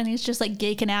them out and he's just like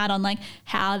geeking out on like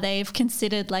how they've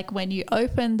considered like when you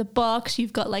open the box,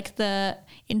 you've got like the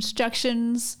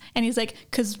instructions. And he's like,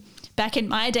 because back in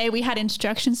my day we had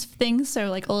instructions for things.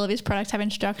 So like all of his products have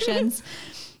instructions.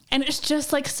 And it's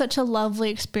just like such a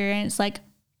lovely experience. Like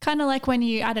kind of like when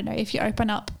you, I don't know, if you open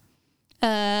up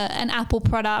an Apple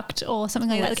product or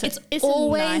something like that. Like it's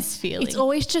always a nice feeling. It's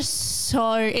always just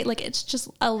so, it's just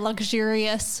a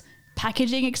luxurious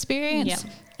packaging experience.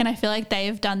 Yep. And I feel like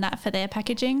they've done that for their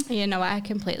packaging. Yeah, no, I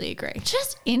completely agree.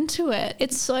 Just into it.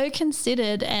 It's so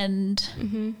considered and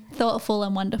thoughtful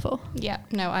and wonderful. Yeah,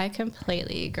 no, I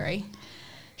completely agree.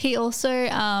 He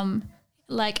also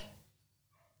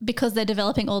because they're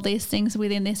developing all these things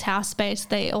within this house space,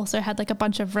 they also had like a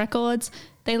bunch of records.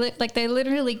 They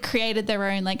literally created their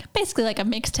own, like basically like a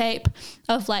mixtape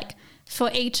of like, for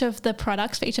each of the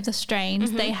products, for each of the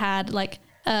strains, they had like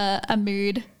a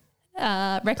mood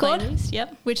record. Playlist,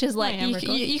 yep. Which is like,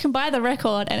 you can buy the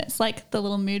record and it's like the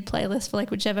little mood playlist for like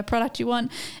whichever product you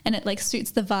want, and it like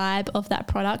suits the vibe of that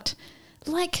product.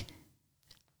 Like,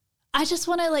 I just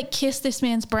want to like kiss this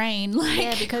man's brain. Like,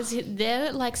 yeah, because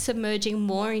they're like submerging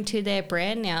more into their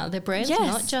brand now. Their brand's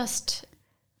not just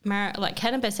like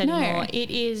cannabis anymore. It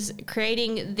is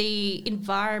creating the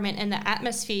environment and the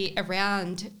atmosphere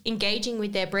around engaging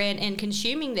with their brand and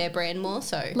consuming their brand more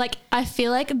so. Like, I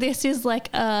feel like this is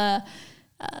like a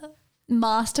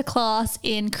masterclass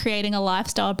in creating a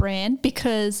lifestyle brand,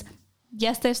 because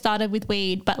yes, they've started with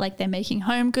weed, but like they're making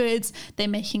home goods. They're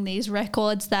making these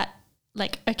records that,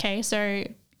 like, okay, so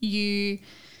you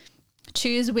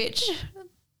choose which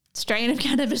strain of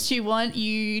cannabis you want,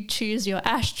 you choose your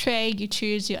ashtray, you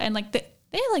choose your, and like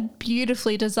they're like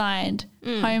beautifully designed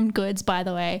home goods, by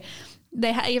the way.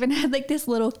 They even had like this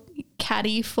little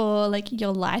caddy for like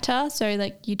your lighter, so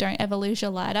like you don't ever lose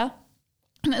your lighter.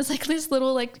 And it's like this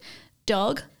little like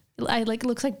dog, like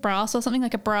looks like brass or something,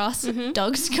 like a brass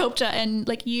dog sculpture, and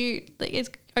like you like it's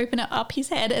open it up his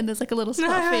head and there's like a little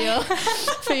spot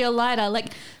for your lighter.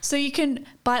 Like, so you can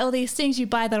buy all these things. You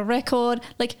buy the record,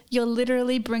 like you're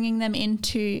literally bringing them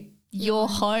into your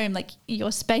home, like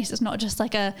your space. It's not just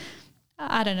like a,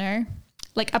 I don't know,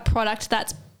 like a product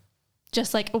that's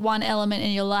just like one element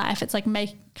in your life. It's like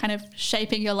kind of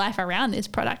shaping your life around this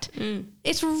product.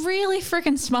 It's really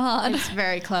freaking smart. It's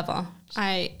very clever.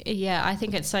 I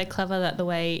think it's so clever that the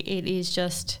way it is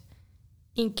just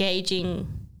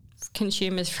engaging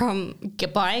consumers from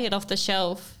buying it off the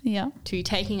shelf to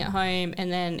taking it home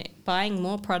and then buying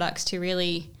more products to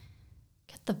really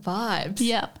get the vibes.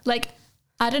 Yeah. Like,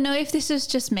 I don't know if this is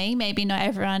just me. Maybe not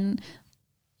everyone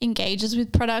engages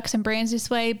with products and brands this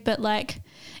way, but like,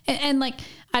 and like,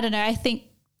 I don't know. I think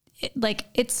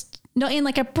it's not in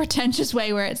like a pretentious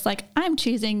way where it's like, I'm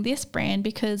choosing this brand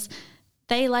because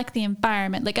they like the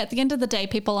environment. Like, at the end of the day,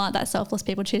 people aren't that selfless.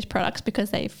 People choose products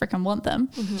because they freaking want them.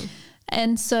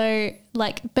 And so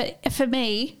like, but for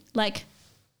me, like,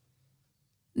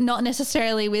 not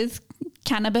necessarily with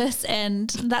cannabis and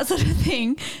that sort of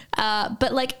thing.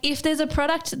 But like, if there's a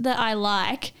product that I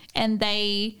like and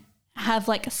they have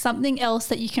like something else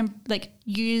that you can like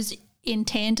use in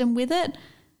tandem with it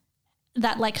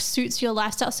that like suits your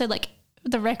lifestyle. So like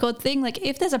the record thing, like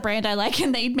if there's a brand I like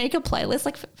and they make a playlist,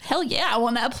 like hell yeah, I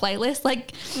want that playlist.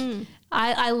 Like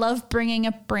I love bringing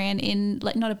a brand in,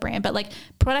 like not a brand, but like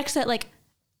products that like,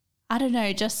 I don't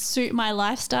know, just suit my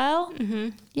lifestyle.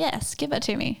 Yes, give it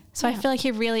to me. So I feel like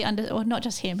he really or not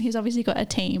just him, he's obviously got a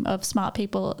team of smart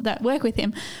people that work with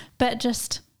him, but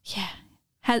just,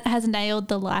 has nailed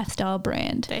the lifestyle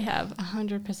brand. They have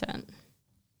 100%.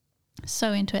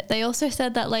 So into it. They also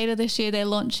said that later this year they're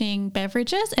launching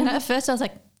beverages. And at first I was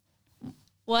like,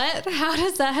 what? How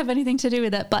does that have anything to do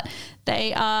with it? But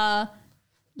they are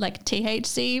like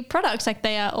THC products. Like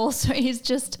they are also, he's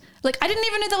just like, I didn't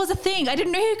even know that was a thing. I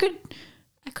didn't know who could.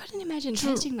 I couldn't imagine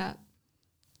tasting that.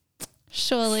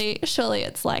 Surely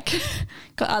it's like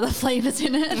got other flavors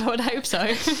in it. I would hope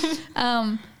so.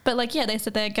 But like, yeah, they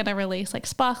said they're going to release like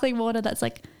sparkling water that's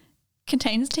like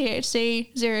contains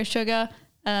THC, 0 sugar,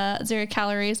 0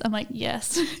 calories. I'm like,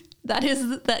 yes, that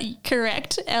is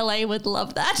correct. LA would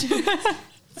love that.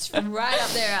 It's right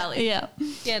up their alley. Yeah.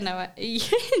 Yeah, no,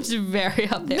 it's very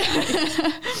up their alley.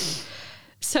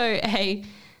 So, hey,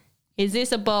 is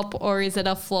this a bop or is it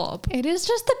a flop? It is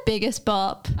just the biggest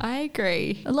bop. I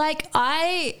agree. Like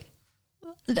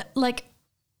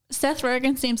Seth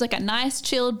Rogen seems like a nice,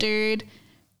 chill dude.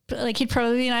 Like he'd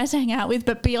probably be nice to hang out with,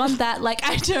 but beyond that, like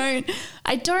I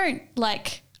don't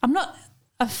like, I'm not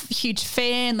a huge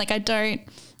fan. Like I don't,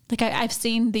 like I've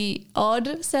seen the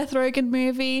odd Seth Rogen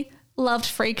movie, loved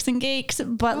Freaks and Geeks,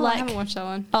 but I haven't watched that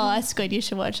one. Oh, it's good. You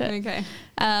should watch it. Okay.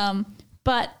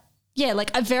 But yeah,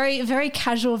 like a very, very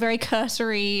casual, very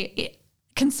cursory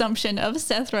consumption of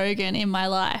Seth Rogen in my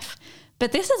life.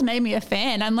 But this has made me a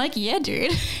fan. I'm like, yeah,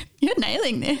 dude, you're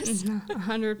nailing this.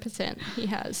 100% he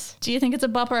has. Do you think it's a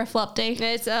bop or a flop, D?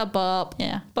 It's a bop.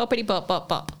 Yeah. Boppity bop, bop,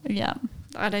 bop. Yeah.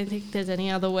 I don't think there's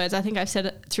any other words. I think I've said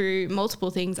it through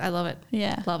multiple things. I love it.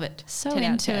 Yeah. Love it. So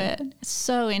into it.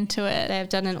 So into it. They've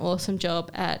done an awesome job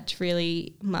at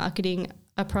really marketing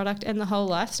a product and the whole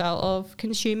lifestyle of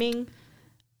consuming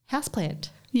houseplant.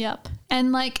 Yep.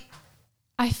 And like,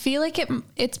 I feel like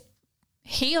it's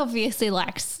he obviously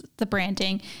likes the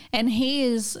branding, and he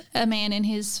is a man in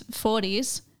his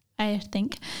 40s, I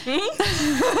think.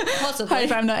 Possibly.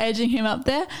 Hope I'm not edging him up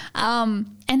there.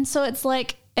 And so it's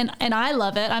like, and I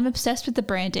love it. I'm obsessed with the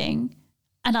branding,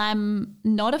 and I'm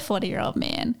not a 40-year-old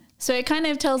man. So it kind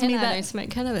of tells me that I don't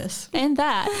smoke cannabis. And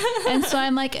so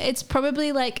I'm like, it's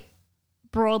probably like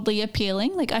broadly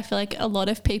appealing. Like I feel like a lot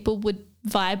of people would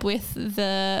vibe with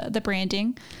the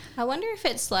branding. I wonder if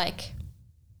it's like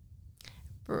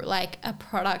a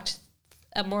product,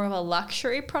 a more of a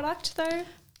luxury product though.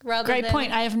 Great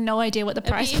point. I have no idea what the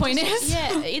price point is.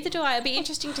 Yeah, either do I. It'd be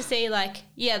interesting to see like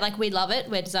we love it.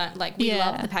 We're designed like we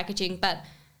love the packaging, but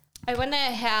I wonder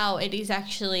how it is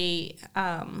actually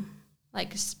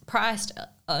priced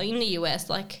in the US.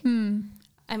 Like,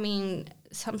 I mean,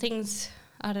 some things,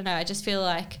 I don't know. I just feel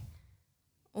like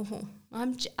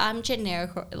I'm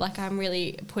generic. Like I'm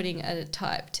really putting a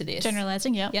type to this.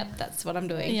 Generalizing, yeah. Yep, that's what I'm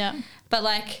doing. Yeah. But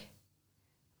like,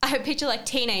 I picture like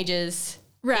teenagers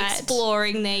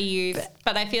exploring their youth,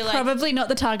 but I feel like probably not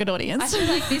the target audience. I feel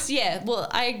like this,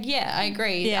 I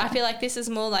agree. Yeah. I feel like this is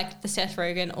more like the Seth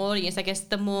Rogen audience. I guess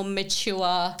the more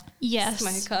mature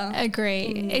smoker.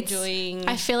 Agree. Enjoying.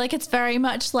 I feel like it's very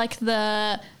much like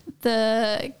the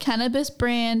cannabis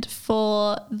brand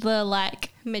for the like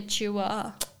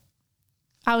mature.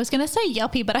 I was going to say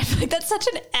yuppie, but I feel like that's such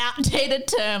an outdated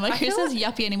term. Like who says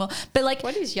yuppie anymore? But like,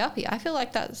 what is yuppie? I feel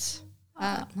like that's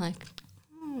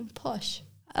posh.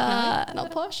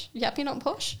 Not posh. Yuppie, not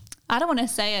posh. I don't want to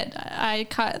say it. I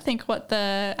can't think what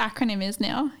the acronym is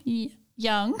now.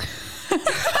 Young.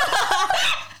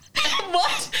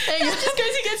 What? That just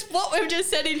goes against what we've just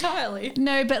said entirely.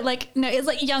 No, but it's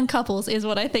like young couples is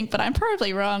what I think, but I'm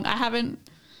probably wrong. I haven't.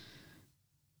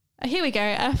 Here we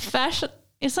go. A fashion.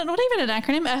 It's not even an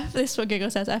acronym. This is what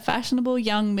Google says. A fashionable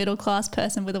young middle class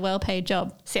person with a well paid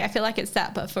job. See, I feel like it's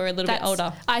that, but for a little bit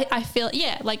older. I feel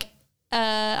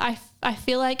I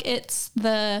feel like it's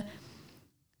the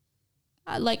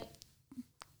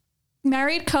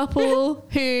married couple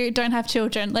who don't have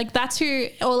children. Like that's who,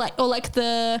 or like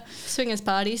the swingers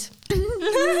parties.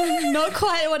 Not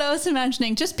quite what I was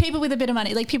imagining. Just people with a bit of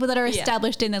money, like people that are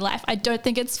established in their life. I don't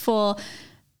think it's for.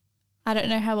 I don't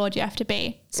know how old you have to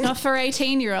be. It's not for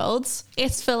 18-year-olds.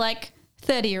 It's for like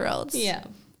 30-year-olds. Yeah.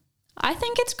 I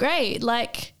think it's great.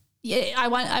 Like, yeah,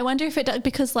 I wonder if it does,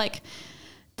 because like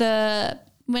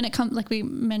when it comes, like we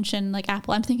mentioned like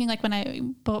Apple, I'm thinking like when I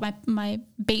bought my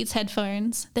Beats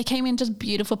headphones, they came in just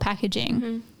beautiful packaging.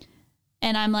 Mm-hmm.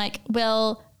 And I'm like,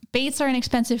 well, Beats are an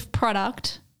expensive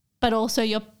product, but also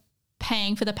you're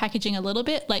paying for the packaging a little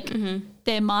bit. Like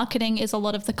their marketing is a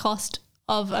lot of the cost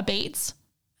of a Beats.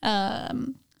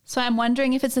 So I'm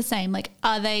wondering if it's the same. Like,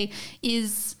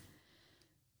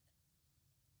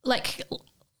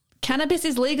 cannabis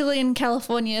is legal in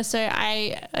California, so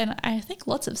I think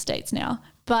lots of states now,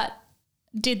 but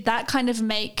did that kind of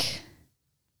make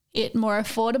it more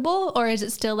affordable, or is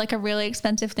it still like a really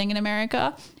expensive thing in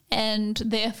America? And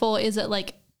therefore, is it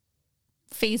like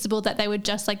feasible that they would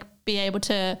just like be able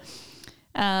to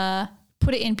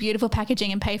put it in beautiful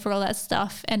packaging and pay for all that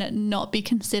stuff and it not be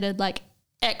considered like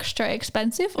extra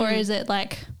expensive, or is it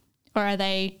like, or are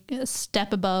they a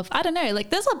step above? I don't know. Like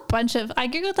there's a bunch of, I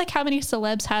googled like how many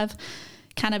celebs have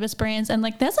cannabis brands, and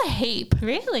like there's a heap.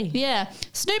 Really? Yeah.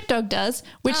 Snoop Dogg does,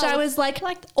 which I was like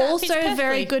also a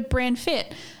very good brand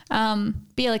fit. But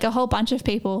yeah, like a whole bunch of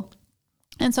people.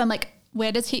 And so I'm like,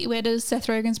 where does Seth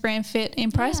Rogen's brand fit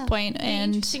in price point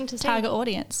and target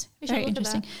audience? Very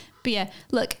interesting. But yeah,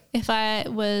 look, if I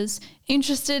was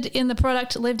interested in the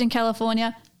product, lived in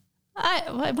California,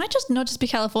 it might just not just be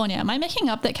California. Am I making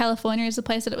up that California is the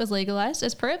place that it was legalized?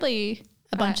 It's probably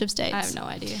a bunch of states. I have no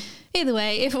idea. Either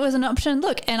way, if it was an option,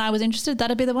 look, and I was interested,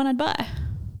 that'd be the one I'd buy.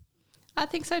 I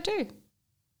think so too.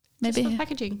 Maybe just for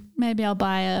packaging. Maybe I'll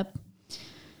buy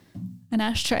an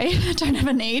ashtray. I don't have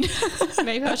a need.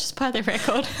 Maybe I'll just buy the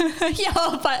record. Yeah,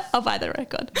 I'll buy the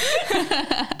record.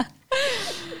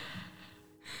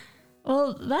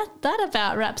 Well, that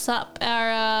about wraps up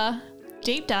our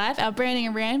deep dive, our branding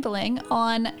and rambling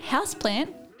on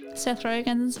Houseplant, Seth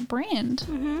Rogen's brand.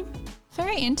 Mm-hmm.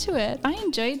 Very into it. I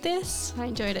enjoyed this. I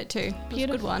enjoyed it too.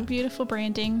 Beautiful one. Beautiful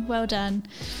branding. Well done.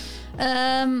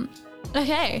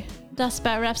 Okay, that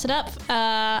about wraps it up.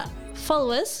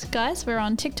 Follow us, guys. We're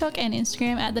on TikTok and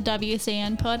Instagram at the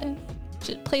WCN Pod.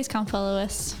 Please come follow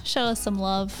us. Show us some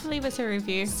love. Leave us a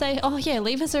review.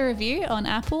 Leave us a review on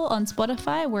Apple, on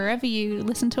Spotify, wherever you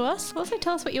listen to us. Also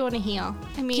tell us what you want to hear.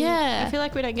 I mean, I feel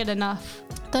like we don't get enough.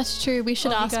 That's true. We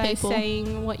should ask people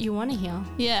saying what you want to hear.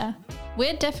 Yeah,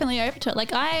 we're definitely open to it.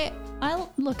 Like I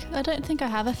don't think I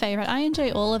have a favorite. I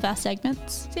enjoy all of our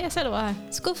segments. Yeah, so do I.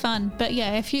 It's good fun. But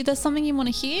yeah, if there's something you want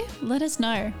to hear, let us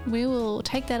know. We will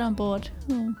take that on board.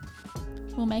 We'll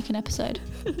we'll make an episode.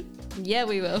 Yeah,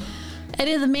 we will. And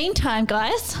in the meantime,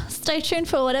 guys, stay tuned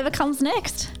for whatever comes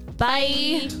next.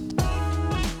 Bye.